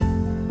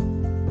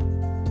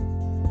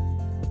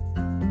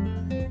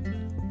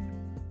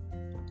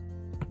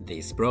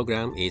This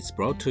program is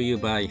brought to you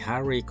by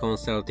Harry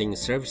Consulting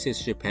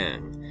Services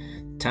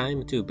Japan.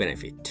 Time to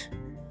benefit.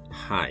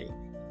 Hi,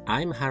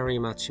 I'm Harry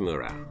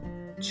Machimura.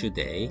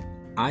 Today,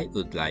 I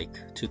would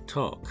like to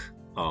talk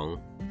on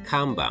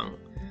Kanban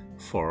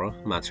for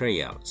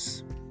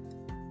materials.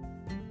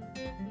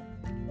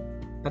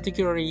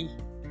 Particularly,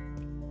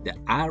 the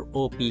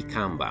ROP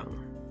Kanban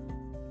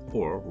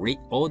or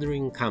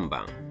reordering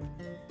Kanban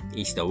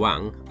is the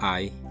one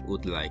I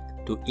would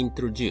like to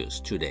introduce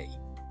today.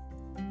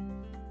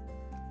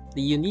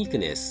 The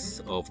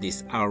uniqueness of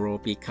this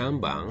ROP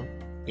Kanban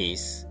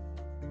is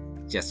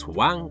just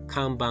one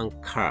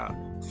Kanban card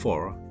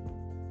for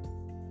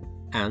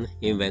an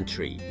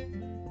inventory.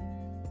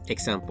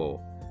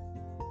 Example,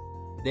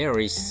 there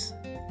is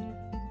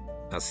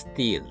a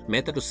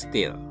metal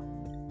steel,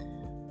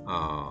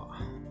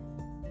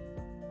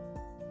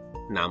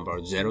 number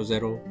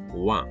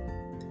 001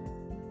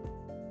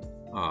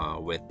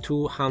 with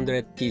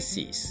 200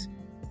 pieces,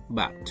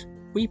 but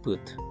we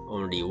put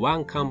only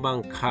one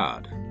Kanban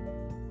card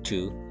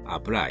to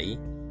apply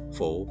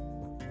for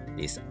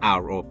this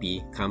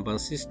ROP Kanban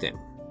system.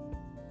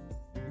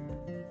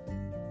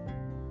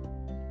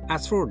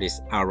 As for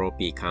this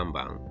ROP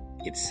Kanban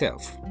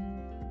itself,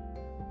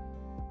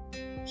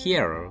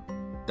 here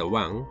the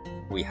one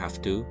we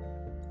have to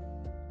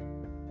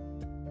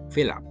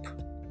fill up.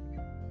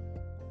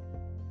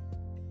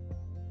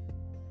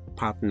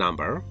 Part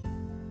number,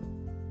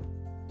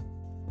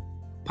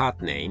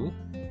 part name,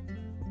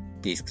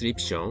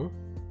 description,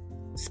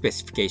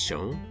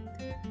 specification,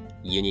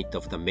 unit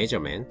of the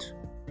measurement,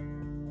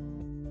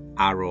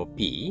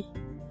 ROP,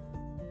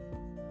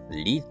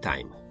 lead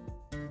time,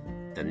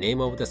 the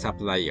name of the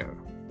supplier,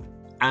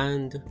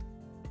 and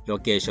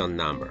location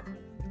number.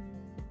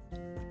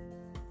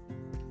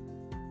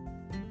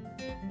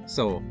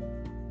 So,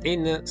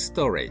 in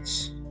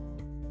storage,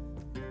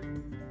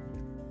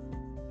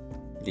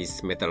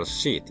 this metal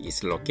sheet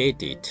is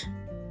located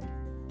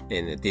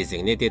in a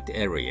designated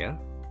area,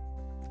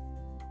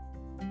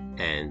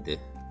 and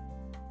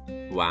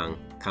one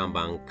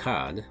Kanban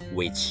card,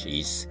 which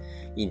is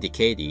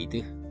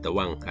indicated, the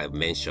one I've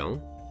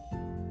mentioned,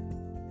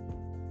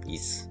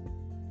 is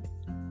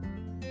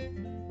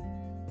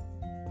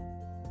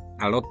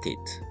allotted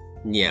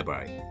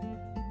nearby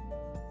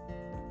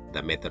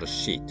the metal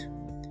sheet.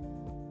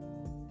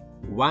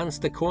 Once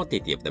the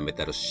quantity of the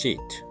metal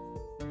sheet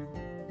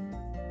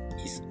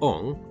is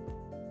on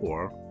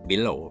or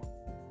below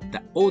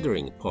the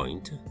ordering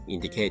point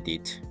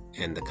indicated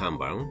in the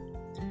Kanban,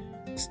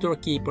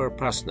 storekeeper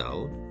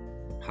personnel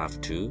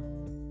have to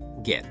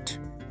get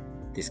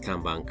this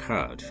Kanban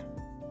card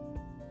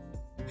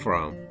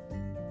from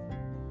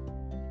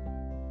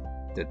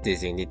the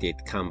designated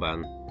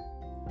Kanban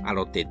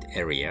allotted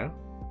area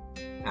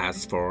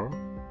as for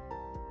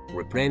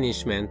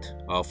replenishment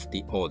of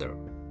the order.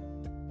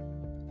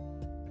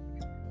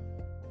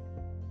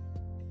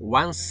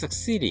 Once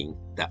succeeding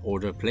the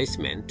order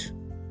placement,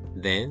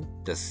 then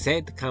the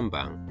said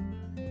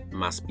Kanban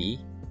must be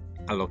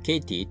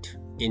allocated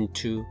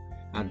into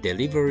a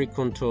delivery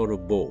control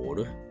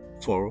board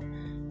for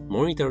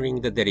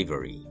monitoring the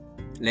delivery.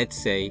 Let's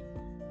say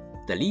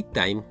the lead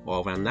time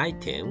of an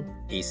item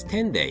is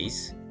 10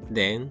 days,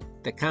 then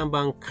the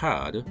Kanban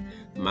card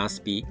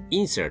must be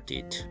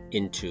inserted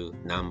into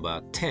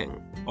number 10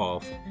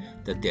 of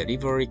the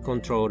delivery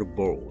control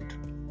board.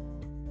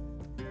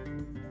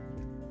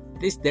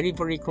 This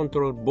delivery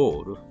control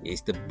board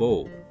is the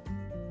board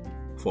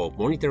for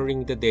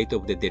monitoring the date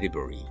of the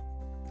delivery,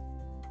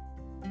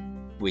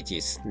 which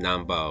is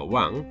number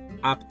 1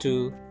 up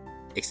to,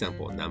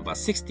 example, number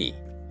 60,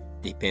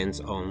 depends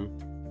on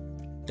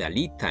the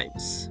lead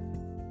times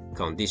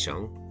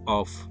condition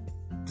of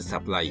the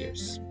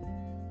suppliers.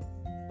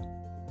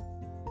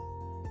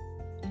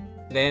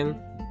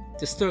 Then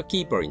the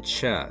storekeeper in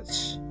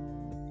charge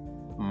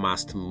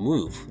must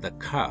move the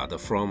card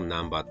from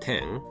number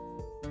 10,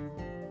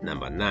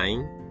 number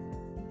 9,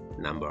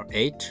 number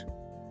 8,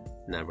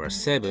 number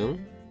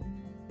 7,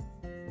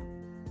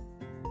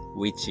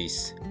 which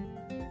is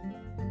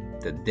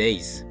the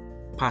days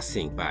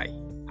passing by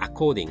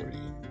accordingly.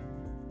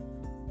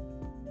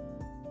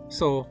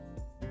 So,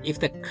 if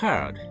the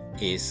card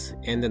is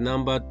in the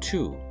number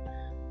 2,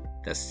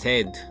 the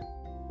said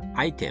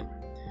item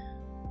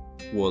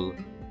will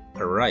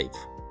arrive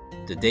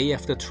the day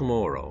after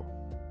tomorrow,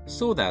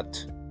 so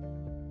that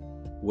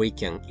we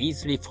can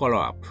easily follow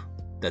up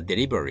the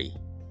delivery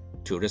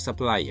to the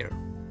supplier.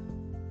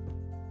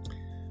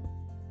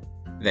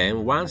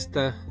 Then once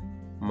the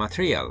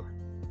material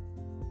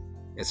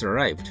is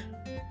arrived,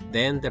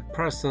 then the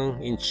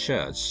person in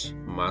charge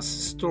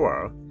must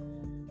store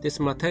this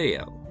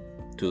material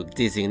to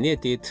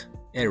designated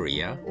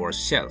area or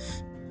shelf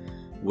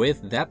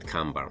with that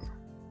Kanban.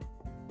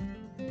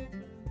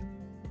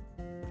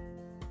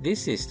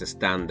 This is the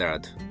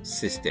standard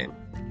system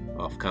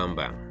of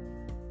Kanban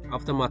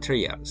of the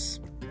materials.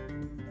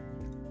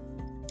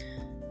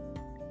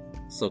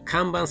 So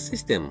Kanban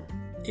system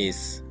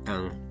is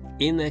an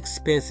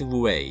inexpensive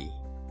way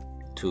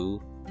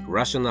to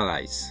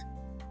rationalize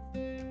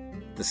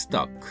the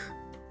stock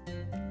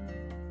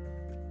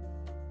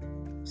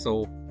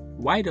So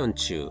why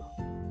don't you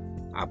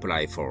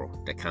apply for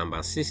the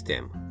Kanban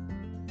system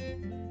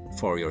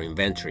for your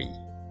inventory?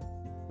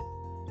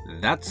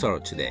 That's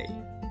all today.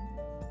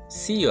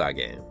 See you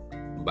again.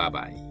 Bye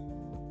bye.